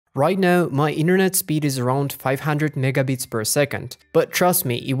Right now, my internet speed is around 500 megabits per second. But trust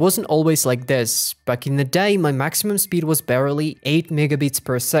me, it wasn't always like this. Back in the day, my maximum speed was barely 8 megabits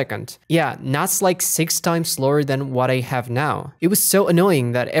per second. Yeah, that's like 6 times slower than what I have now. It was so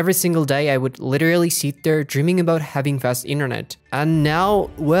annoying that every single day I would literally sit there dreaming about having fast internet. And now,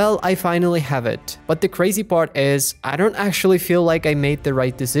 well, I finally have it. But the crazy part is, I don't actually feel like I made the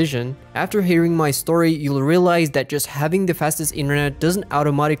right decision. After hearing my story, you'll realize that just having the fastest internet doesn't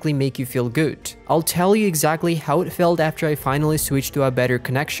automatically make you feel good. I'll tell you exactly how it felt after I finally switched to a better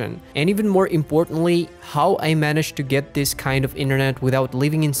connection, and even more importantly, how I managed to get this kind of internet without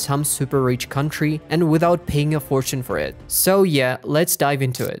living in some super rich country and without paying a fortune for it. So yeah, let's dive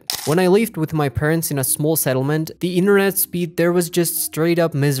into it. When I lived with my parents in a small settlement, the internet speed there was just straight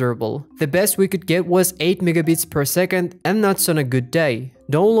up miserable. The best we could get was 8 megabits per second, and that's on a good day.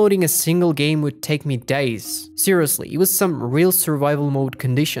 Downloading a single game would take me days. Seriously, it was some real survival mode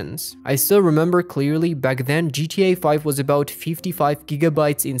conditions. I still remember clearly back then GTA 5 was about 55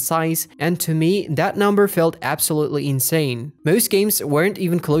 gigabytes in size, and to me, that number felt absolutely insane. Most games weren't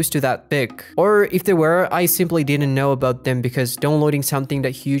even close to that big. Or if they were, I simply didn't know about them because downloading something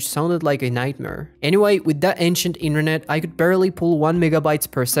that huge sounded like a nightmare. Anyway, with that ancient internet, I could barely pull 1 megabytes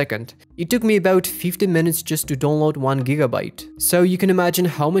per second. It took me about 50 minutes just to download 1 gigabyte. So you can imagine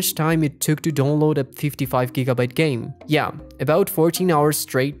how much time it took to download a 55 gigabyte game. Yeah, about 14 hours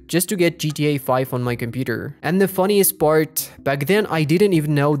straight just to get GTA 5 on my computer. And the funniest part, back then I didn't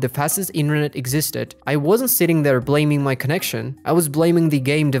even know the fastest internet existed. I wasn't sitting there blaming my connection. I was blaming the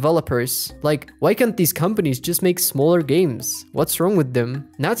game developers. Like, why can't these companies just make smaller games? What's wrong with them?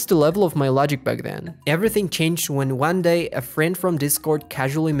 That's the level of my logic back then. Everything changed when one day a friend from Discord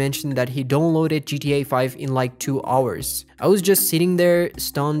casually mentioned that he downloaded GTA 5 in like 2 hours. I was just sitting there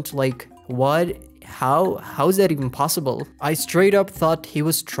stunned like, what? How is that even possible? I straight up thought he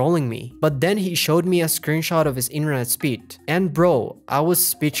was trolling me. But then he showed me a screenshot of his internet speed. And bro, I was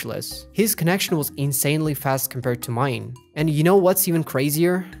speechless. His connection was insanely fast compared to mine. And you know what's even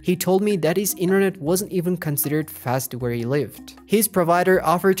crazier? He told me that his internet wasn't even considered fast where he lived. His provider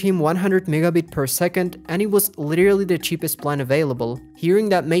offered him 100 megabit per second and it was literally the cheapest plan available. Hearing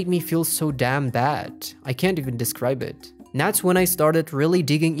that made me feel so damn bad. I can't even describe it. That's when I started really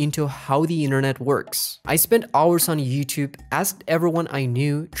digging into how the internet works. I spent hours on YouTube, asked everyone I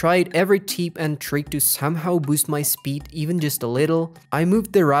knew, tried every tip and trick to somehow boost my speed even just a little. I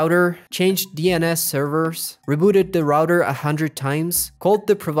moved the router, changed DNS servers, rebooted the router 100 times, called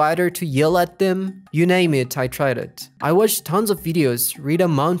the provider to yell at them. You name it, I tried it. I watched tons of videos, read a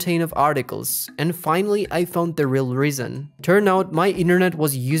mountain of articles, and finally I found the real reason. Turned out my internet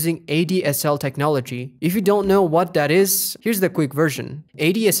was using ADSL technology. If you don't know what that is, here's the quick version.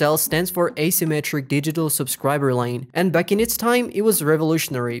 ADSL stands for Asymmetric Digital Subscriber Line, and back in its time, it was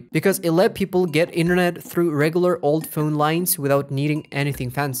revolutionary because it let people get internet through regular old phone lines without needing anything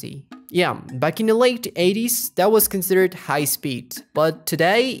fancy. Yeah, back in the late 80s, that was considered high speed, but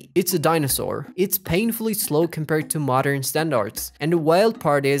today, it's a dinosaur. It's painfully slow compared to modern standards, and the wild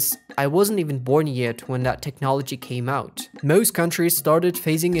part is, I wasn't even born yet when that technology came out. Most countries started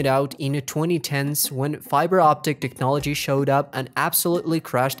phasing it out in the 2010s when fiber optic technology showed up and absolutely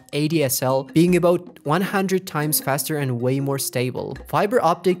crushed ADSL, being about 100 times faster and way more stable. Fiber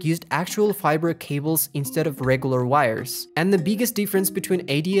optic used actual fiber cables instead of regular wires, and the biggest difference between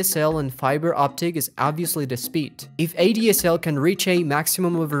ADSL and fiber optic is obviously the speed. If ADSL can reach a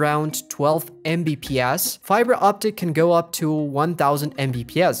maximum of around 12 Mbps, fiber optic can go up to 1000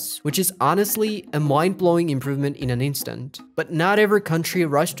 Mbps, which is honestly a mind-blowing improvement in an instant. But not every country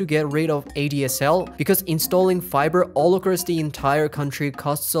rushed to get rid of ADSL because installing fiber all across the entire country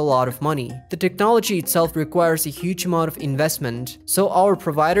costs a lot of money. The technology itself requires a huge amount of investment, so our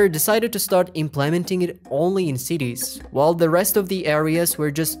provider decided to start implementing it only in cities, while the rest of the areas were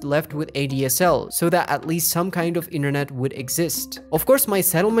just left with ADSL so that at least some kind of internet would exist. Of course, my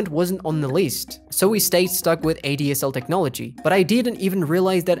settlement wasn't on the list, so we stayed stuck with ADSL technology, but I didn't even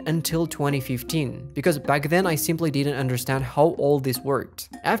realize that until 2015, because back then I simply didn't understand how all this worked.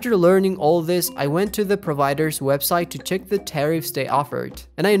 After learning all this, I went to the provider's website to check the tariffs they offered,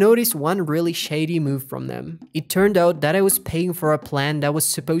 and I noticed one really shady move from them. It turned out that I was paying for a plan that was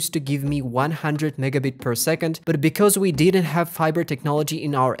supposed to give me 100 megabit per second, but because we didn't have fiber technology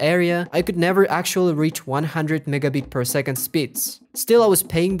in our area, I could never actually reach 100 megabit per second speeds. Still, I was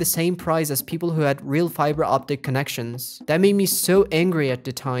paying the same price as people who had real fiber optic connections. That made me so angry at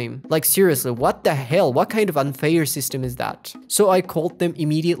the time. Like seriously, what the hell? What kind of unfair system is that? So I called them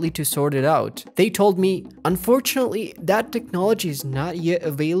immediately to sort it out. They told me, unfortunately, that technology is not yet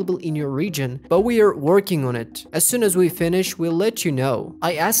available in your region, but we are working on it. As soon as we finish, we'll let you know.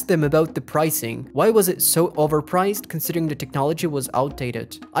 I asked them about the pricing. Why was it so overpriced considering the technology was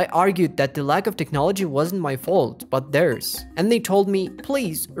outdated? I argued that the lack of technology wasn't my fault, but theirs. And they told me,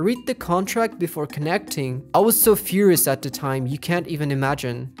 please read the contract before connecting. I was so furious at the time, you can't even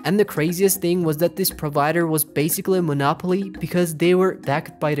imagine. And the craziest thing was that this provider was basically a monopoly because they were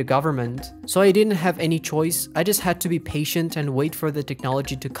backed by the government. So I didn't have any choice, I just had to be patient and wait for the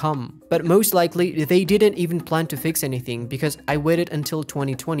technology to come. But most likely, they didn't even plan to fix anything because I waited until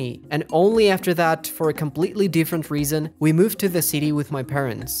 2020, and only after that, for a completely different reason, we moved to the city with my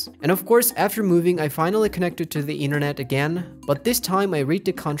parents. And of course, after moving, I finally connected to the internet again, but this time I read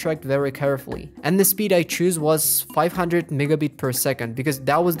the contract very carefully. And the speed I choose was 500 megabit per second because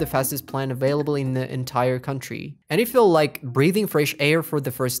that was the fastest plan available in the entire country. And it felt like breathing fresh air for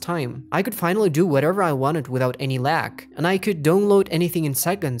the first time. I could finally do whatever I wanted without any lag, and I could download anything in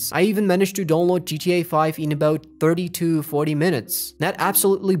seconds. I even managed to download GTA 5 in about 30 to 40 minutes. That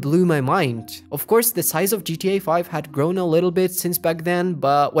absolutely blew my mind. Of course, the size of GTA 5 had grown a little bit since back then,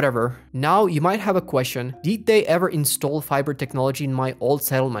 but whatever. Now, you might have a question. Did they ever install fiber technology in my old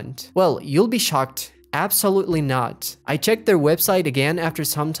settlement? Well, you'll be shocked. Absolutely not. I checked their website again after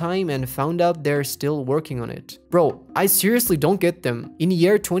some time and found out they're still working on it. Bro, I seriously don't get them. In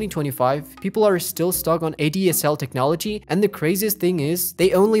year 2025, people are still stuck on ADSL technology, and the craziest thing is,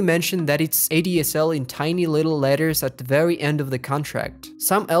 they only mention that it's ADSL in tiny little letters at the very end of the contract.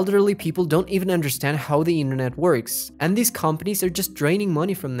 Some elderly people don't even understand how the internet works, and these companies are just draining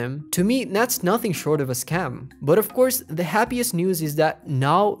money from them. To me, that's nothing short of a scam. But of course, the happiest news is that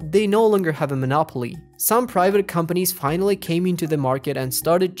now they no longer have a monopoly. Some private companies finally came into the market and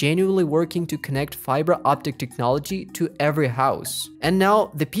started genuinely working to connect fiber optic technology to every house. And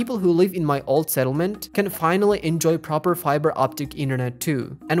now, the people who live in my old settlement can finally enjoy proper fiber optic internet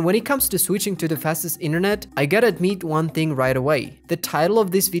too. And when it comes to switching to the fastest internet, I gotta admit one thing right away. The title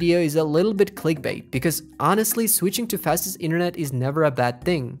of this video is a little bit clickbait because honestly, switching to fastest internet is never a bad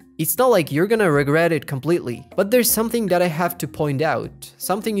thing. It's not like you're gonna regret it completely, but there's something that I have to point out,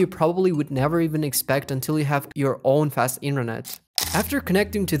 something you probably would never even expect until you have your own fast internet. After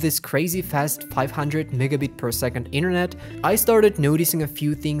connecting to this crazy fast 500 megabit per second internet, I started noticing a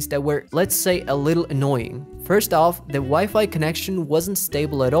few things that were, let's say, a little annoying. First off, the Wi-Fi connection wasn't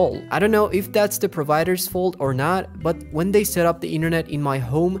stable at all. I don't know if that's the provider's fault or not, but when they set up the internet in my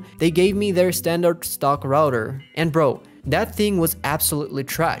home, they gave me their standard stock router. And bro, that thing was absolutely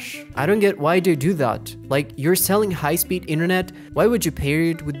trash. I don't get why they do that. Like, you're selling high-speed internet, why would you pair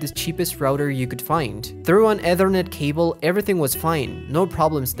it with the cheapest router you could find? Through an Ethernet cable, everything was fine, no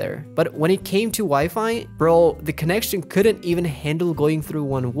problems there. But when it came to Wi-Fi, bro, the connection couldn't even handle going through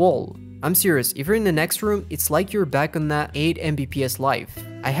one wall. I'm serious, if you're in the next room, it's like you're back on that 8 Mbps life.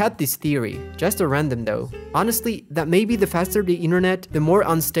 I had this theory, just a random though. Honestly, that maybe the faster the internet, the more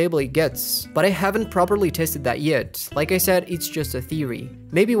unstable it gets. But I haven't properly tested that yet. Like I said, it's just a theory.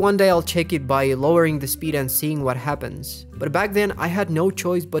 Maybe one day I'll check it by lowering the speed and seeing what happens. But back then, I had no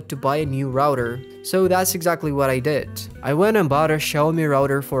choice but to buy a new router. So that's exactly what I did. I went and bought a Xiaomi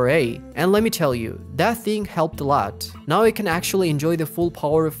router 4A, and let me tell you, that thing helped a lot. Now I can actually enjoy the full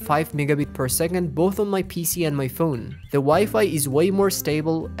power of 5 megabit per second both on my PC and my phone. The Wi-Fi is way more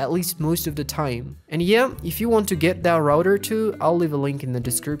stable, at least most of the time. And yeah, if you want to get that router too, I'll leave a link in the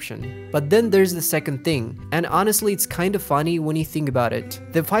description. But then there's the second thing, and honestly it's kinda funny when you think about it.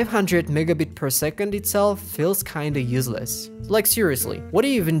 The 500 megabit per second itself feels kinda useless. Like seriously, what are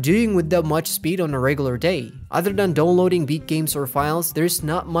you even doing with that much speed on a regular day? Other than downloading big games or files, there's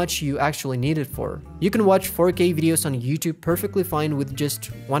not much you actually need it for. You can watch 4K videos on YouTube perfectly fine with just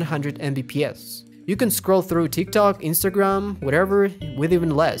 100 Mbps. You can scroll through TikTok, Instagram, whatever, with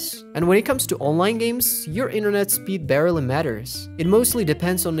even less. And when it comes to online games, your internet speed barely matters. It mostly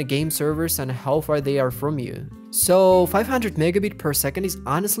depends on the game servers and how far they are from you. So 500 megabit per second is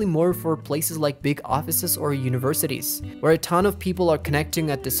honestly more for places like big offices or universities, where a ton of people are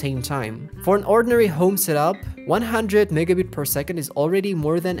connecting at the same time. For an ordinary home setup, 100 megabit per second is already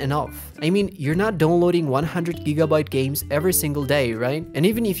more than enough. I mean, you're not downloading 100 gigabyte games every single day, right? And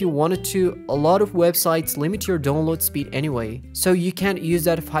even if you wanted to, a lot of websites limit your download speed anyway, so you can't use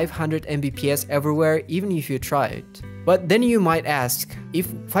that 500 Mbps everywhere even if you try it. But then you might ask, if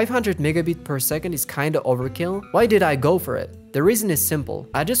 500 megabit per second is kinda overkill, why did I go for it? The reason is simple.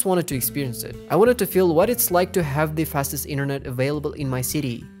 I just wanted to experience it. I wanted to feel what it's like to have the fastest internet available in my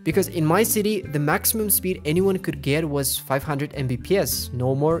city. Because in my city, the maximum speed anyone could get was 500 Mbps,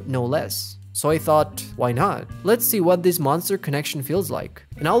 no more, no less. So I thought, why not? Let's see what this monster connection feels like.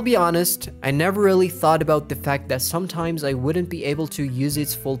 And I'll be honest, I never really thought about the fact that sometimes I wouldn't be able to use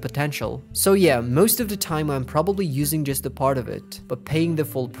its full potential. So yeah, most of the time I'm probably using just a part of it, but paying the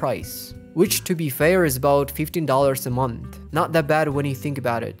full price. Which, to be fair, is about $15 a month. Not that bad when you think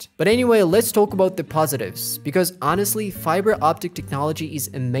about it. But anyway, let's talk about the positives, because honestly, fiber optic technology is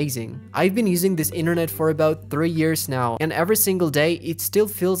amazing. I've been using this internet for about 3 years now, and every single day it still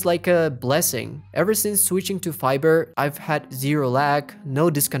feels like a blessing. Ever since switching to fiber, I've had zero lag, no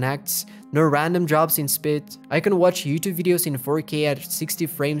disconnects, no random drops in speed. I can watch YouTube videos in 4K at 60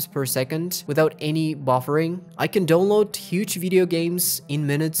 frames per second without any buffering. I can download huge video games in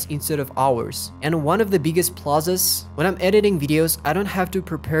minutes instead of hours. And one of the biggest pluses, when I'm editing videos, I don't have to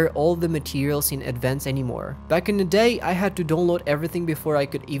prepare all the materials in advance anymore. Back in the day, I had to download everything before I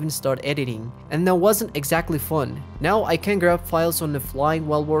could even start editing, and that wasn't exactly fun. Now I can grab files on the fly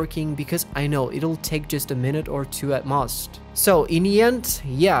while working because I know it'll take just a minute or two at most. So in the end,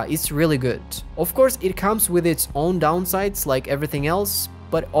 yeah, it's really good. Of course, it comes with its own downsides like everything else,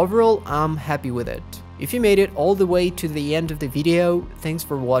 but overall, I'm happy with it. If you made it all the way to the end of the video, thanks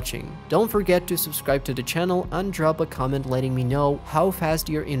for watching. Don't forget to subscribe to the channel and drop a comment letting me know how fast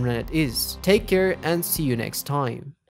your internet is. Take care and see you next time.